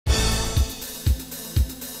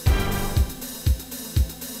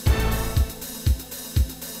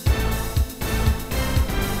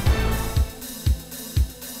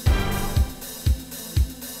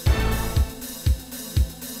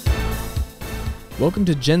Welcome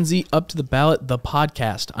to Gen Z Up to the Ballot, the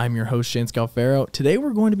podcast. I'm your host, Shane Scalfaro. Today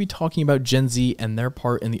we're going to be talking about Gen Z and their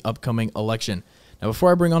part in the upcoming election. Now,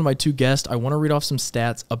 before I bring on my two guests, I want to read off some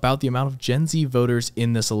stats about the amount of Gen Z voters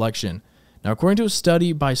in this election. Now, according to a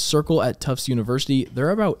study by Circle at Tufts University, there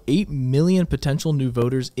are about 8 million potential new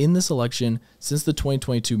voters in this election since the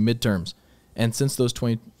 2022 midterms. And since those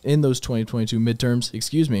 2022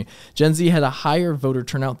 midterms, Gen Z had a higher voter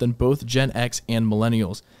turnout than both Gen X and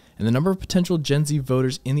millennials. And the number of potential Gen Z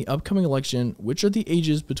voters in the upcoming election, which are the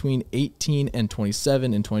ages between 18 and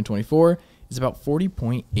 27 in 2024, is about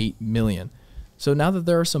 40.8 million. So now that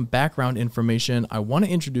there are some background information, I want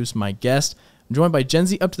to introduce my guest. I'm joined by Gen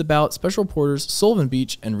Z Up to the Ballot special reporters Sullivan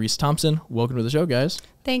and Reese Thompson. Welcome to the show, guys.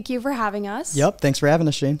 Thank you for having us. Yep, thanks for having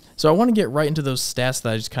us, Shane. So I want to get right into those stats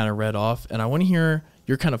that I just kind of read off, and I want to hear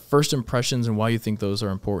your kind of first impressions and why you think those are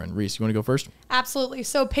important. Reese, you want to go first? Absolutely.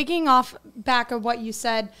 So picking off back of what you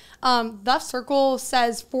said, the Circle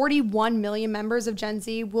says 41 million members of Gen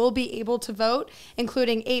Z will be able to vote,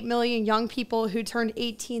 including 8 million young people who turned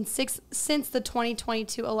 18 since the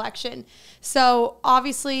 2022 election. So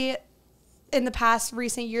obviously, in the past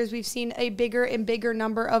recent years, we've seen a bigger and bigger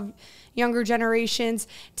number of younger generations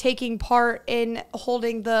taking part in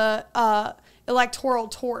holding the electoral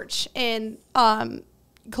torch and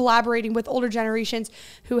collaborating with older generations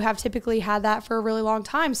who have typically had that for a really long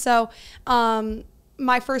time. So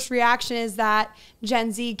my first reaction is that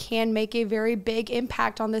Gen Z can make a very big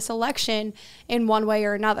impact on this election in one way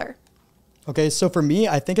or another. Okay, so for me,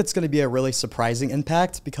 I think it's going to be a really surprising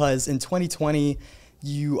impact because in 2020,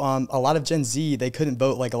 a lot of Gen Z, they couldn't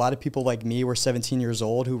vote. Like a lot of people like me were 17 years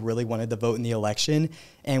old who really wanted to vote in the election,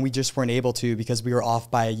 and we just weren't able to because we were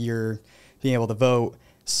off by a year being able to vote.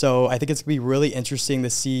 So I think it's going to be really interesting to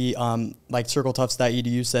see, like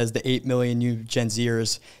circletufts.edu says, the 8 million new Gen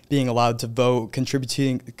Zers being allowed to vote,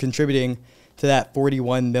 contributing to that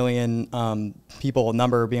 41 million people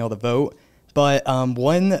number being able to vote. But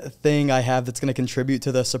one thing I have that's going to contribute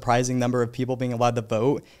to the surprising number of people being allowed to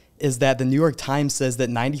vote is that the New York Times says that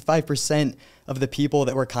 95% of the people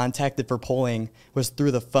that were contacted for polling was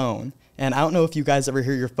through the phone. And I don't know if you guys ever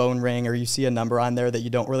hear your phone ring or you see a number on there that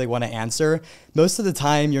you don't really want to answer. Most of the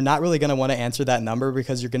time, you're not really going to want to answer that number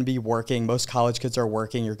because you're going to be working. Most college kids are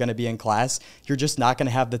working. You're going to be in class. You're just not going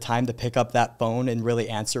to have the time to pick up that phone and really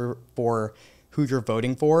answer for who you're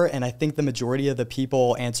voting for. And I think the majority of the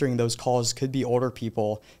people answering those calls could be older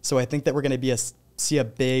people. So I think that we're going to see a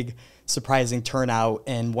big surprising turnout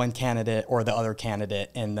in one candidate or the other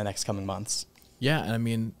candidate in the next coming months. Yeah, and I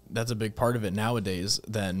mean, that's a big part of it nowadays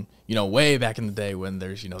than, way back in the day when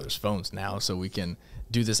there's phones now, so we can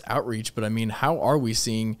do this outreach. But I mean, how are we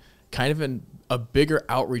seeing kind of a bigger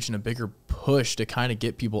outreach and a bigger push to kind of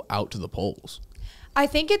get people out to the polls? I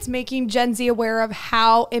think it's making Gen Z aware of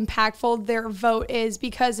how impactful their vote is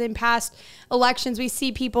because in past elections, we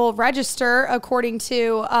see people register according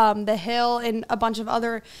to The Hill and a bunch of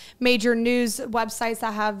other major news websites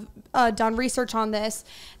that have done research on this,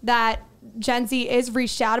 that Gen Z is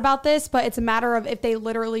reached out about this, but it's a matter of if they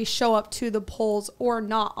literally show up to the polls or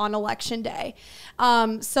not on election day.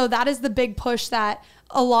 So that is the big push that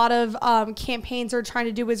a lot of campaigns are trying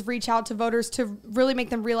to do, is reach out to voters to really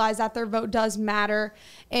make them realize that their vote does matter,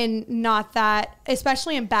 and not that,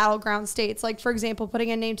 especially in battleground states. Like, for example,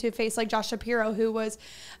 putting a name to a face like Josh Shapiro, who was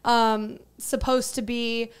supposed to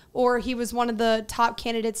be, or he was one of the top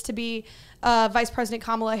candidates to be Vice President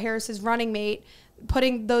Kamala Harris's running mate.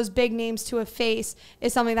 Putting those big names to a face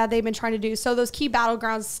is something that they've been trying to do. So those key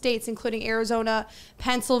battleground states, including Arizona,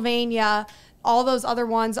 Pennsylvania, all those other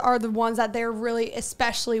ones are the ones that they're really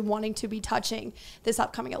especially wanting to be touching this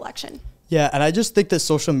upcoming election. Yeah, and I just think that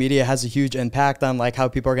social media has a huge impact on like how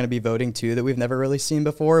people are going to be voting too, that we've never really seen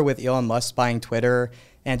before, with Elon Musk buying Twitter,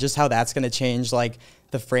 and just how that's going to change like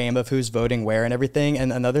the frame of who's voting where and everything.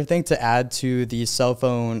 And another thing to add to the cell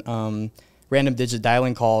phone random digit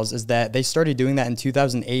dialing calls is that they started doing that in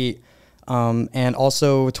 2008. And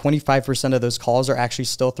also 25% of those calls are actually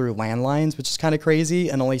still through landlines, which is kind of crazy.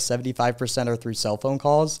 And only 75% are through cell phone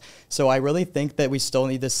calls. So I really think that we still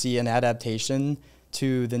need to see an adaptation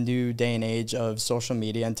to the new day and age of social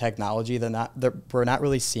media and technology that we're not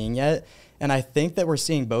really seeing yet. And I think that we're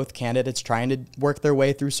seeing both candidates trying to work their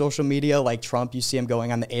way through social media. Like Trump, you see him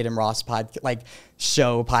going on the Aiden Ross podcast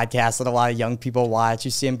that a lot of young people watch. You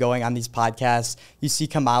see him going on these podcasts. You see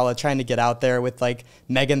Kamala trying to get out there with like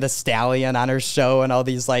Megan Thee Stallion on her show and all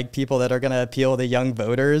these like people that are going to appeal to young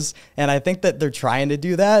voters. And I think that they're trying to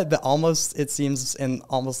do that, but almost it seems in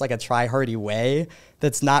almost like a try-hardy way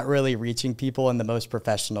that's not really reaching people in the most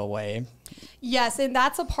professional way. Yes, and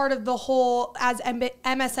that's a part of the whole, as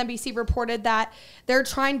MSNBC reported, that they're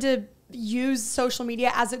trying to use social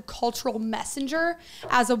media as a cultural messenger,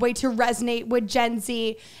 as a way to resonate with Gen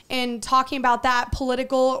Z. And talking about that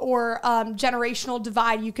political or generational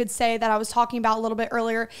divide, you could say, that I was talking about a little bit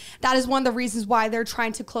earlier, that is one of the reasons why they're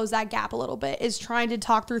trying to close that gap a little bit, is trying to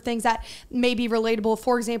talk through things that may be relatable.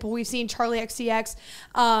 For example, we've seen Charlie XCX,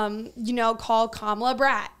 call Kamala a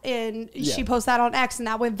brat, and she posted that on X, and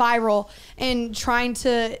that went viral, and trying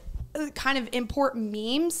to kind of import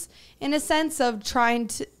memes in a sense of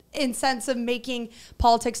making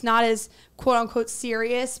politics not as quote unquote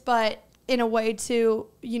serious, but in a way to,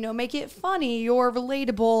 make it funny or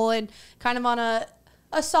relatable and kind of on a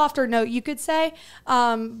softer note, you could say.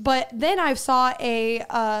 But then I saw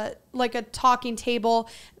a talking table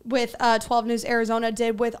with 12 News Arizona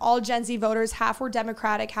did with all Gen Z voters. Half were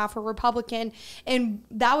Democratic, half were Republican. And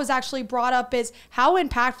that was actually brought up, is how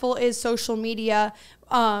impactful is social media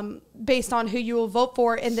based on who you will vote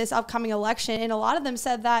for in this upcoming election. And a lot of them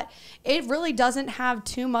said that it really doesn't have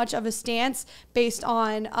too much of a stance based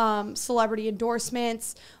on celebrity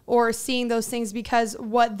endorsements or seeing those things, because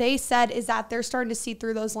what they said is that they're starting to see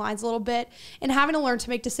through those lines a little bit and having to learn to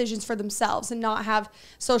make decisions for themselves and not have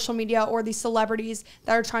social media or these celebrities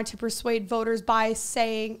that are trying to persuade voters by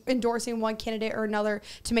endorsing one candidate or another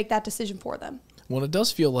to make that decision for them. Well, it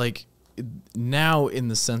does feel like now, in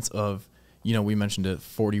the sense of, we mentioned it,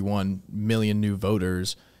 41 million new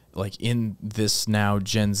voters, like in this now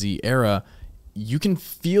Gen Z era,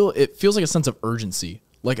 it feels like a sense of urgency,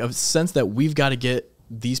 like a sense that we've got to get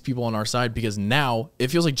these people on our side, because now it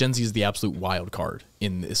feels like Gen Z is the absolute wild card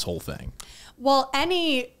in this whole thing. Well,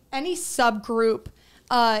 any subgroup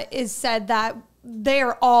is said that they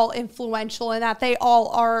are all influential and that they all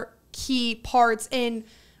are key parts in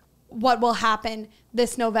what will happen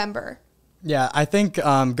this November. Yeah, I think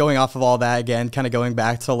going off of all that, again, kind of going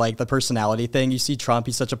back to like the personality thing, you see Trump,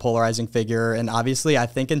 he's such a polarizing figure. And obviously, I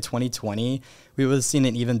think in 2020, we would have seen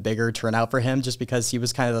an even bigger turnout for him, just because he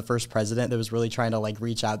was kind of the first president that was really trying to like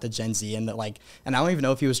reach out to Gen Z, and and I don't even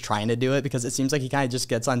know if he was trying to do it, because it seems like he kind of just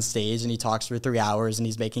gets on stage and he talks for 3 hours and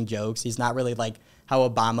he's making jokes. He's not really like how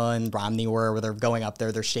Obama and Romney were, where they're going up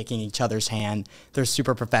there, they're shaking each other's hand. They're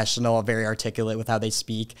super professional, very articulate with how they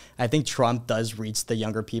speak. I think Trump does reach the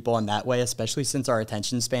younger people in that way, especially since our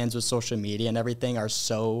attention spans with social media and everything are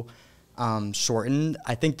so shortened.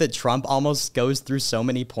 I think that Trump almost goes through so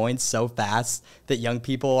many points so fast that young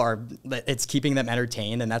people it's keeping them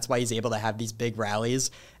entertained, and that's why he's able to have these big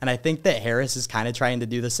rallies. And I think that Harris is kind of trying to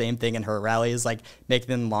do the same thing in her rallies, like making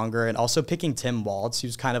them longer, and also picking Tim Walz,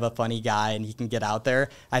 who's kind of a funny guy and he can get out there.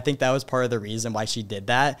 I think that was part of the reason why she did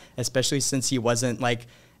that, especially since he wasn't like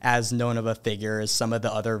as known of a figure as some of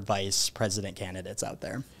the other vice president candidates out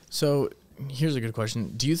there. So here's a good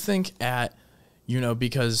question. Do you think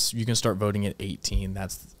because you can start voting at 18,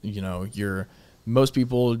 that's, most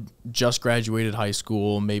people just graduated high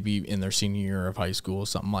school, maybe in their senior year of high school,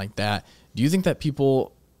 something like that. Do you think that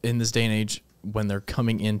people in this day and age, when they're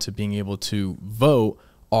coming into being able to vote,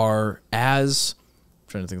 are as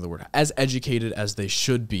educated as they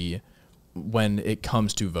should be when it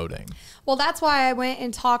comes to voting? Well, that's why I went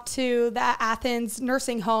and talked to the Athens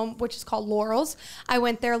nursing home, which is called Laurels. I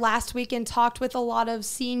went there last week and talked with a lot of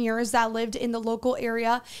seniors that lived in the local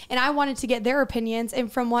area, and I wanted to get their opinions. And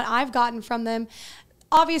from what I've gotten from them,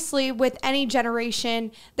 obviously with any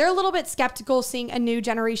generation, they're a little bit skeptical seeing a new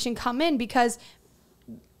generation come in, because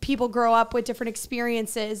people grow up with different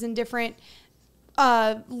experiences and different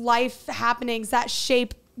life happenings that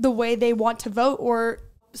shape the way they want to vote or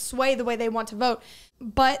sway the way they want to vote.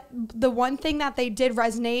 But the one thing that they did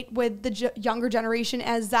resonate with the younger generation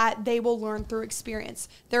is that they will learn through experience,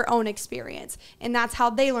 their own experience. And that's how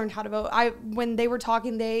they learned how to vote. When they were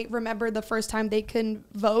talking, they remembered the first time they couldn't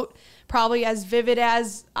vote, probably as vivid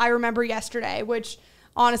as I remember yesterday, which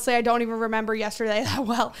honestly, I don't even remember yesterday that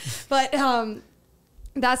well. But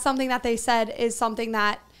that's something that they said is something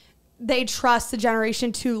that they trust the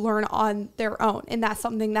generation to learn on their own. And that's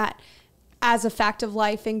something that, as a fact of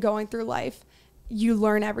life and going through life, you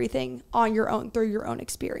learn everything on your own through your own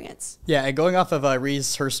experience. Yeah, and going off of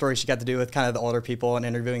Reese, her story she got to do with kind of the older people and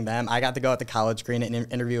interviewing them, I got to go out to College Green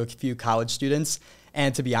and interview a few college students.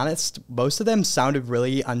 And to be honest, most of them sounded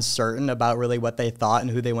really uncertain about really what they thought and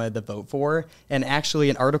who they wanted to vote for. And actually,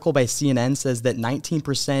 an article by CNN says that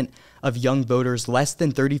 19% of young voters less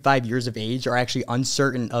than 35 years of age are actually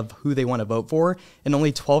uncertain of who they want to vote for. And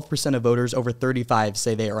only 12% of voters over 35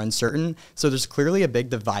 say they are uncertain. So there's clearly a big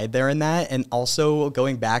divide there in that. And also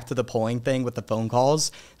going back to the polling thing with the phone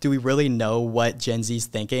calls, do we really know what Gen Z's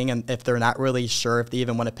thinking? And if they're not really sure if they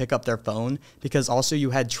even want to pick up their phone? Because also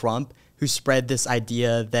you had Trump, who spread this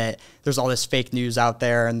idea that there's all this fake news out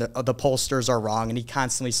there and the pollsters are wrong. And he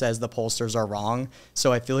constantly says the pollsters are wrong.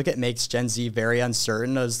 So I feel like it makes Gen Z very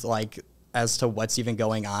uncertain as to what's even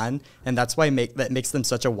going on. And that's why that makes them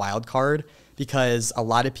such a wild card, because a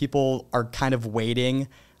lot of people are kind of waiting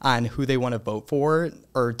on who they want to vote for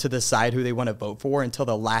or to decide who they want to vote for until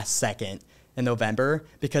the last second in November,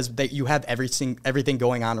 because you have everything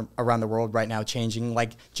going on around the world right now changing.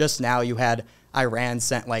 Like just now you had Iran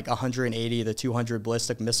sent like 180 to 200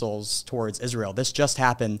 ballistic missiles towards Israel. This just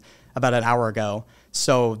happened about an hour ago.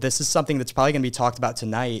 So this is something that's probably going to be talked about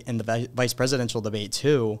tonight in the vice presidential debate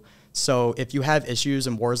too. So if you have issues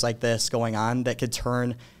and wars like this going on that could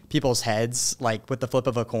turn people's heads like with the flip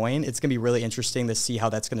of a coin, it's going to be really interesting to see how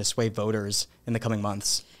that's going to sway voters in the coming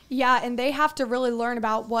months. Yeah, and they have to really learn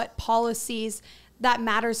about what policies that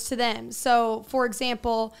matters to them. So, for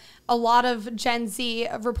example, a lot of Gen Z,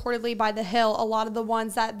 reportedly by The Hill, a lot of the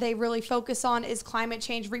ones that they really focus on is climate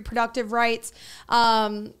change, reproductive rights.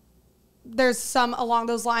 There's some along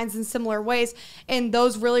those lines in similar ways, and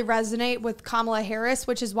those really resonate with Kamala Harris,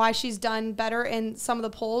 which is why she's done better in some of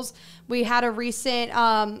the polls. We had a recent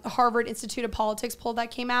Harvard Institute of Politics poll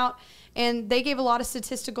that came out, and they gave a lot of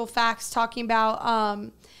statistical facts talking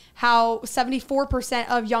about how 74%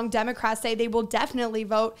 of young Democrats say they will definitely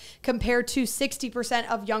vote compared to 60%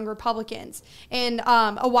 of young Republicans. And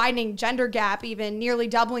a widening gender gap, even nearly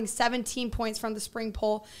doubling 17 points from the spring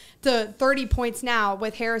poll to 30 points now,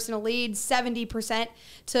 with Harris in a lead, 70%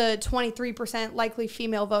 to 23% likely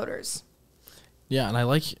female voters. Yeah, and I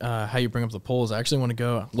like how you bring up the polls. I actually want to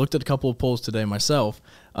go, looked at a couple of polls today myself.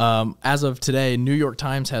 As of today, New York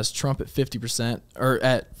Times has Trump at 50%, or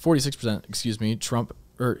at 46%, excuse me,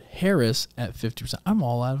 Harris at 50%. I'm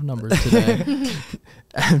all out of numbers today.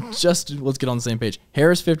 Let's get on the same page.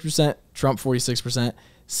 Harris 50%, Trump 46%.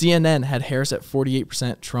 CNN had Harris at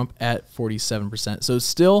 48%, Trump at 47%. So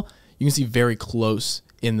still, you can see very close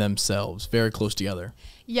in themselves, very close together.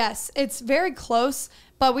 Yes, it's very close,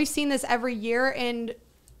 but we've seen this every year. And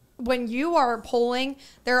when you are polling,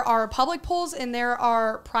 there are public polls and there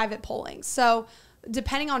are private polling. So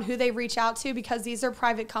depending on who they reach out to, because these are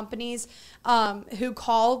private companies who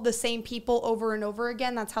call the same people over and over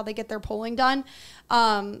again. That's how they get their polling done.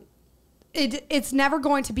 It's never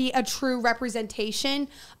going to be a true representation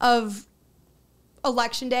of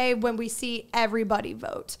Election Day when we see everybody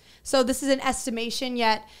vote. So this is an estimation,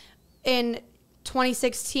 yet in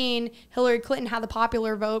 2016, Hillary Clinton had the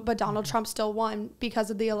popular vote, but Donald Trump still won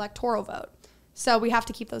because of the electoral vote. So we have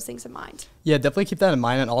to keep those things in mind. Yeah, definitely keep that in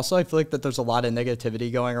mind. And also, I feel like that there's a lot of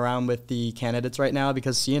negativity going around with the candidates right now,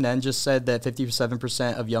 because CNN just said that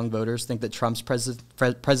 57% of young voters think that Trump's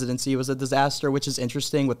presidency was a disaster, which is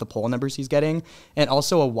interesting with the poll numbers he's getting. And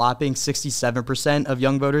also a whopping 67% of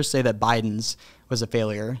young voters say that Biden's was a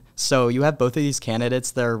failure. So you have both of these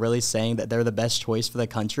candidates that are really saying that they're the best choice for the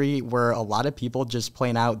country, where a lot of people just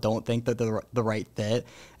plain out don't think that they're the right fit,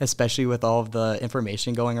 especially with all of the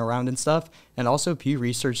information going around and stuff. And also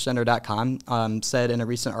PewResearchCenter.com said in a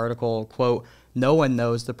recent article, quote, "No one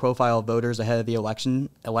knows the profile of voters ahead of the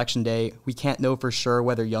election day. We can't know for sure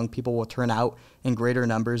whether young people will turn out in greater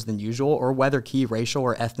numbers than usual or whether key racial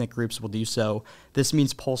or ethnic groups will do so. This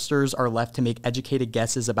means pollsters are left to make educated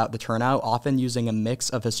guesses about the turnout, often using a mix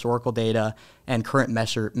of historical data and current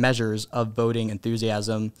measures of voting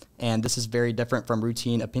enthusiasm. And this is very different from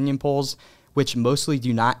routine opinion polls, which mostly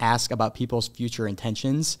do not ask about people's future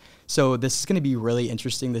intentions." So this is going to be really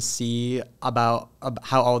interesting to see about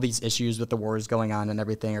how all these issues with the wars going on and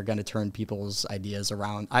everything are going to turn people's ideas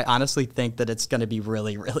around. I honestly think that it's going to be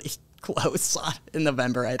really, really close in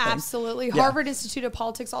November, I think. Absolutely. Yeah. Harvard Institute of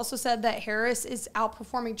Politics also said that Harris is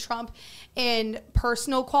outperforming Trump in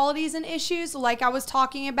personal qualities and issues, like I was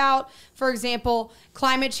talking about. For example,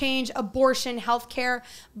 climate change, abortion, healthcare.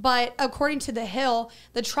 But according to The Hill,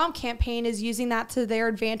 the Trump campaign is using that to their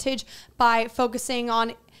advantage by focusing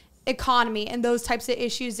on economy and those types of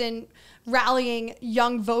issues and rallying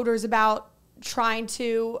young voters about trying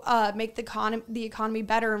to make the economy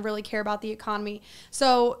better and really care about the economy.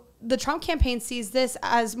 So the Trump campaign sees this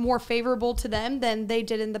as more favorable to them than they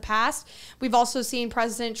did in the past. We've also seen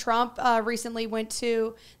President Trump recently went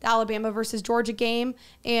to the Alabama versus Georgia game,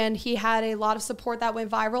 and he had a lot of support that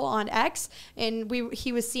went viral on X. And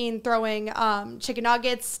he was seen throwing chicken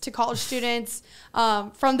nuggets to college students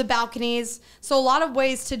from the balconies. So a lot of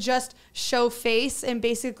ways to just show face and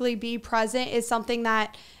basically be present is something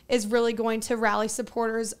that is really going to rally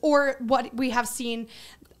supporters, or what we have seen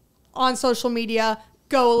on social media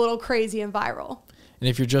go a little crazy and viral. And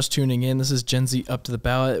if you're just tuning in, this is Gen Z Up to the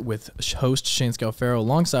Ballot with host Shane Scalfaro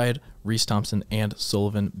alongside Reese, Thompson, and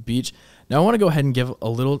Sullivan Beach. Now, I want to go ahead and give a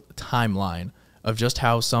little timeline of just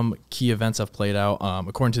how some key events have played out.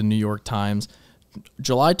 According to the New York Times,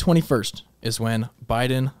 July 21st is when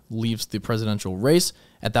Biden leaves the presidential race.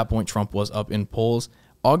 At that point, Trump was up in polls.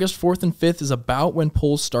 August 4th and 5th is about when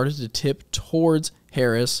polls started to tip towards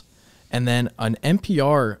Harris. And then an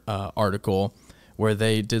NPR article where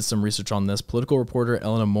they did some research on this, political reporter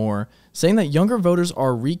Elena Moore, saying that younger voters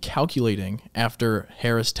are recalculating after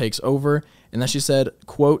Harris takes over, and that she said,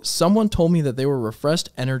 quote, "Someone told me that they were refreshed,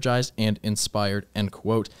 energized, and inspired," end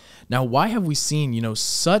quote. Now, why have we seen,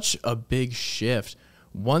 such a big shift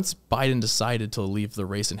once Biden decided to leave the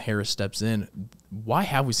race and Harris steps in? Why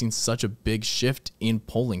have we seen such a big shift in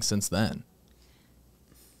polling since then?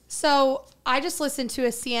 So I just listened to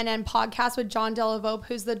a CNN podcast with John Delavolpe,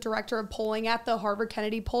 who's the director of polling at the Harvard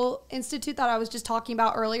Kennedy Poll Institute that I was just talking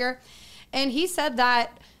about earlier. And he said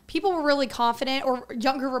that people were really confident, or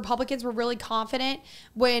younger Republicans were really confident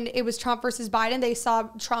when it was Trump versus Biden. They saw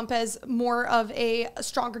Trump as more of a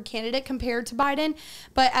stronger candidate compared to Biden.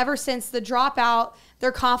 But ever since the dropout,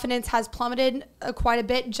 their confidence has plummeted quite a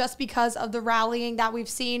bit just because of the rallying that we've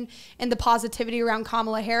seen and the positivity around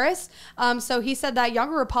Kamala Harris. So he said that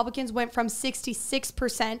younger Republicans went from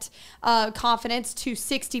 66% confidence to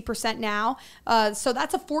 60% now. So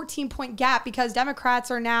that's a 14-point gap, because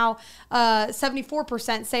Democrats are now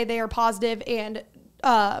 74% say they are positive and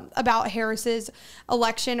about Harris's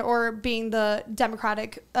election or being the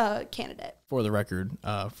Democratic candidate. For the record,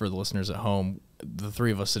 for the listeners at home, the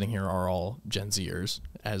three of us sitting here are all Gen Zers,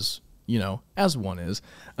 as one is.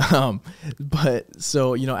 But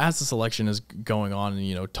so, as this election is going on,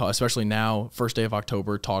 and, especially now, first day of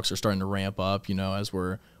October, talks are starting to ramp up, as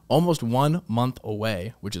we're almost 1 month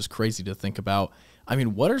away, which is crazy to think about. I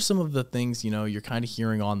mean, what are some of the things, you're kind of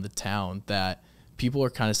hearing on the town that people are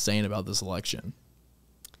kind of saying about this election?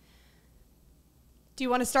 Do you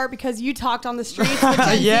want to start, because you talked on the streets with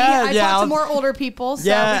Gen Z? I talked to more older people, so we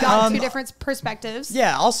got two different perspectives.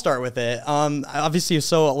 Yeah, I'll start with it. Obviously,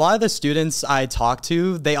 so a lot of the students I talked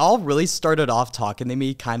to, they all really started off talking to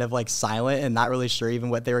me kind of like silent and not really sure even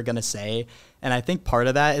what they were going to say. And I think part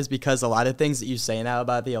of that is because a lot of things that you say now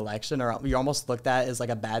about the election are, you're almost looked at as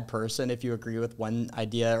like a bad person if you agree with one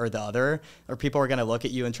idea or the other, or people are going to look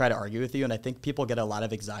at you and try to argue with you. And I think people get a lot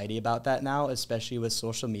of anxiety about that now, especially with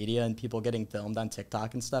social media and people getting filmed on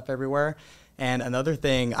TikTok and stuff everywhere. And another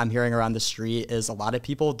thing I'm hearing around the street is a lot of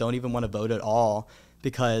people don't even want to vote at all,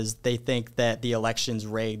 because they think that the election's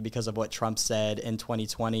rigged because of what Trump said in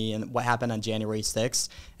 2020 and what happened on January 6th.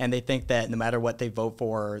 And they think that no matter what they vote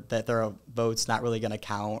for, that their vote's not really going to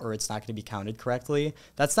count, or it's not going to be counted correctly.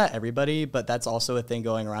 That's not everybody, but that's also a thing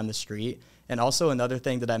going around the street. And also another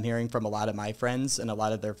thing that I'm hearing from a lot of my friends and a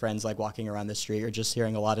lot of their friends, like walking around the street or just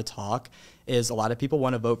hearing a lot of talk, is a lot of people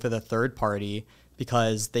want to vote for the third party,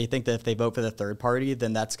 because they think that if they vote for the third party,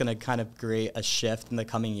 then that's going to kind of create a shift in the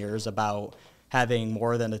coming years about having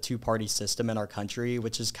more than a two-party system in our country,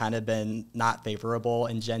 which has kind of been not favorable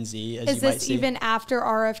in Gen Z, as you might see. Is this even after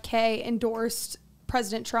RFK endorsed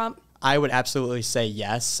President Trump? I would absolutely say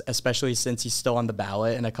yes, especially since he's still on the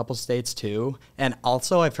ballot in a couple states too. And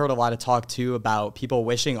also, I've heard a lot of talk too about people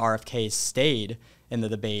wishing RFK stayed in the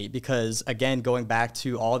debate, because again, going back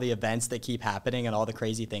to all the events that keep happening and all the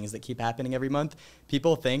crazy things that keep happening every month,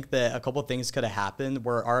 people think that a couple things could have happened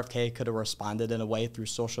where RFK could have responded in a way through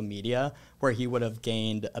social media where he would have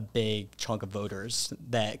gained a big chunk of voters,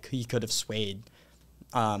 that he could have swayed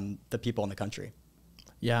the people in the country.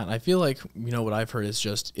 Yeah, and I feel like, what I've heard is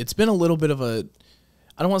just, it's been a little bit of a,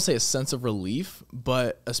 I don't want to say a sense of relief,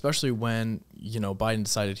 but especially when, Biden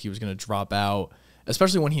decided he was going to drop out,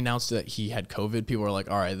 especially when he announced that he had COVID, people were like,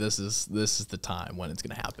 all right, this is the time when it's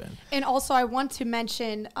going to happen. And also, I want to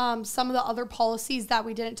mention some of the other policies that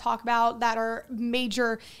we didn't talk about that are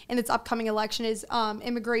major in this upcoming election is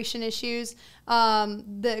immigration issues,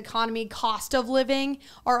 the economy, cost of living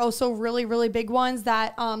are also really, really big ones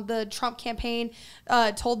that the Trump campaign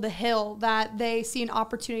told The Hill that they see an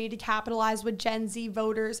opportunity to capitalize with Gen Z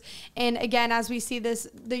voters. And again, as we see this,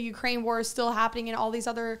 the Ukraine war is still happening, and all these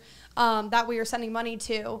other that we are sending money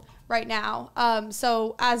to right now.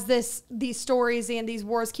 So as these stories and these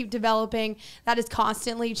wars keep developing, that is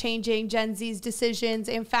constantly changing Gen Z's decisions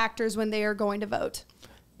and factors when they are going to vote.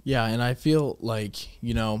 Yeah, and I feel like,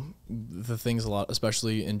 the things a lot,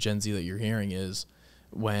 especially in Gen Z, that you're hearing is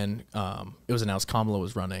when it was announced Kamala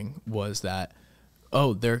was running, was that,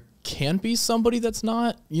 oh, there can be somebody that's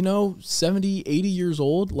not, 70, 80 years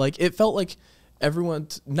old. Like, it felt like everyone,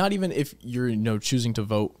 not even if you're, choosing to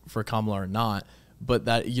vote for Kamala or not, but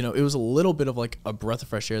that, it was a little bit of like a breath of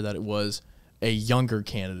fresh air that it was a younger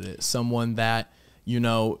candidate, someone that,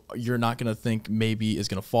 you're not going to think maybe is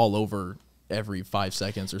going to fall over every 5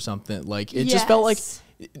 seconds or something. Like it just felt like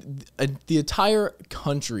the entire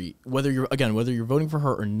country, whether you're voting for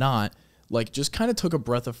her or not, like just kind of took a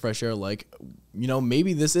breath of fresh air. Like,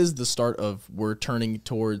 maybe this is the start of we're turning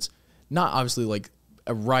towards not obviously like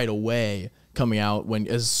a right away coming out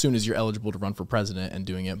as soon as you're eligible to run for president and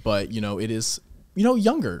doing it. But, it is,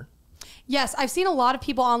 younger. Yes, I've seen a lot of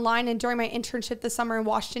people online, and during my internship this summer in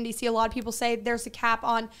Washington, D.C., a lot of people say there's a cap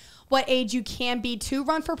on what age you can be to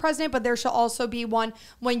run for president, but there should also be one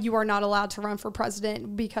when you are not allowed to run for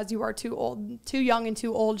president because you are too old, too young and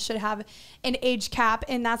too old, should have an age cap.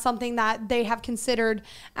 And that's something that they have considered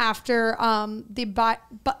after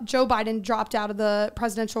Joe Biden dropped out of the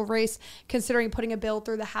presidential race, considering putting a bill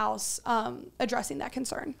through the House addressing that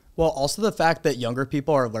concern. Well, also the fact that younger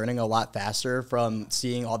people are learning a lot faster from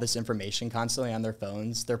seeing all this information constantly on their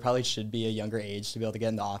phones. There probably should be a younger age to be able to get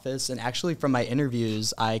into office. And actually, from my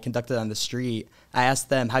interviews I conducted on the street, I asked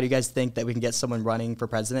them, how do you guys think that we can get someone running for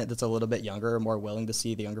president that's a little bit younger or more willing to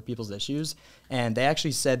see the younger people's issues? And they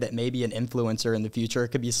actually said that maybe an influencer in the future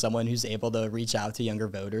could be someone who's able to reach out to younger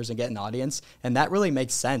voters and get an audience. And that really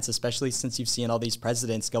makes sense, especially since you've seen all these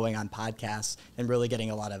presidents going on podcasts and really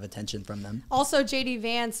getting a lot of attention from them. Also, J.D.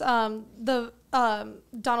 Vance,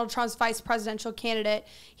 Donald Trump's vice presidential candidate,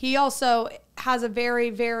 he also has a very,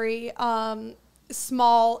 very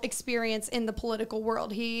small experience in the political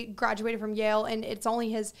world. He graduated from Yale, and it's only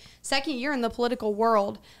his second year in the political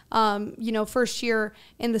world, first year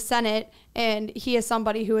in the Senate, and he is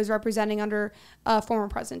somebody who is representing under former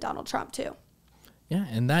President Donald Trump too. Yeah,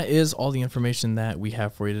 and that is all the information that we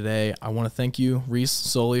have for you today. I want to thank you, Reese,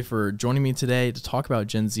 Sully, for joining me today to talk about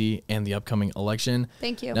Gen Z and the upcoming election.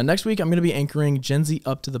 Thank you. Now, next week, I'm going to be anchoring Gen Z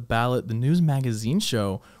Up to the Ballot, the news magazine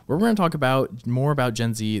show, where we're going to talk more about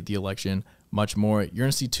Gen Z, the election, much more. You're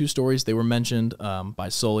going to see two stories. They were mentioned by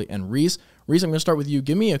Sully and Reese. Reese, I'm going to start with you.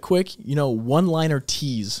 Give me a quick, one-liner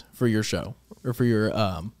tease for your show or for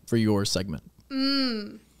your segment.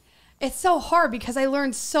 It's so hard because I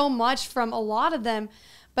learned so much from a lot of them,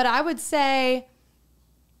 but I would say,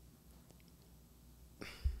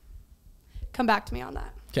 come back to me on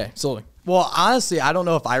that. Okay, Sully. Well, honestly, I don't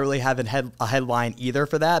know if I really have a headline either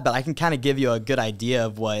for that, but I can kind of give you a good idea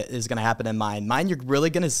of what is going to happen in mine. Mine, you're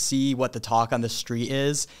really going to see what the talk on the street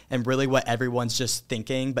is and really what everyone's just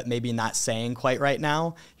thinking, but maybe not saying quite right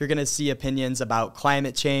now. You're going to see opinions about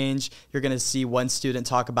climate change. You're going to see one student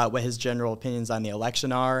talk about what his general opinions on the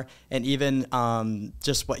election are, and even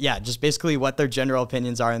just basically what their general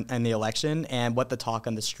opinions are in the election and what the talk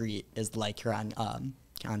on the street is like here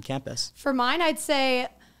on campus. For mine, I'd say,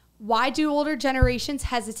 why do older generations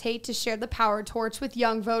hesitate to share the power torch with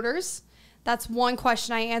young voters? That's one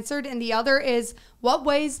question I answered. And the other is, what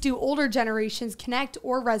ways do older generations connect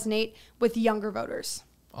or resonate with younger voters?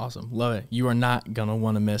 Awesome. Love it. You are not going to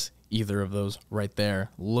want to miss either of those right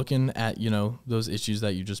there. Looking at, those issues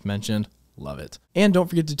that you just mentioned. Love it. And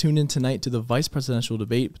don't forget to tune in tonight to the vice presidential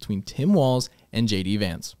debate between Tim Walz and J.D.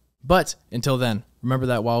 Vance. But until then, remember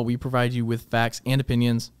that while we provide you with facts and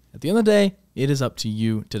opinions, at the end of the day, it is up to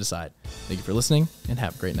you to decide. Thank you for listening, and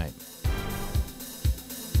have a great night.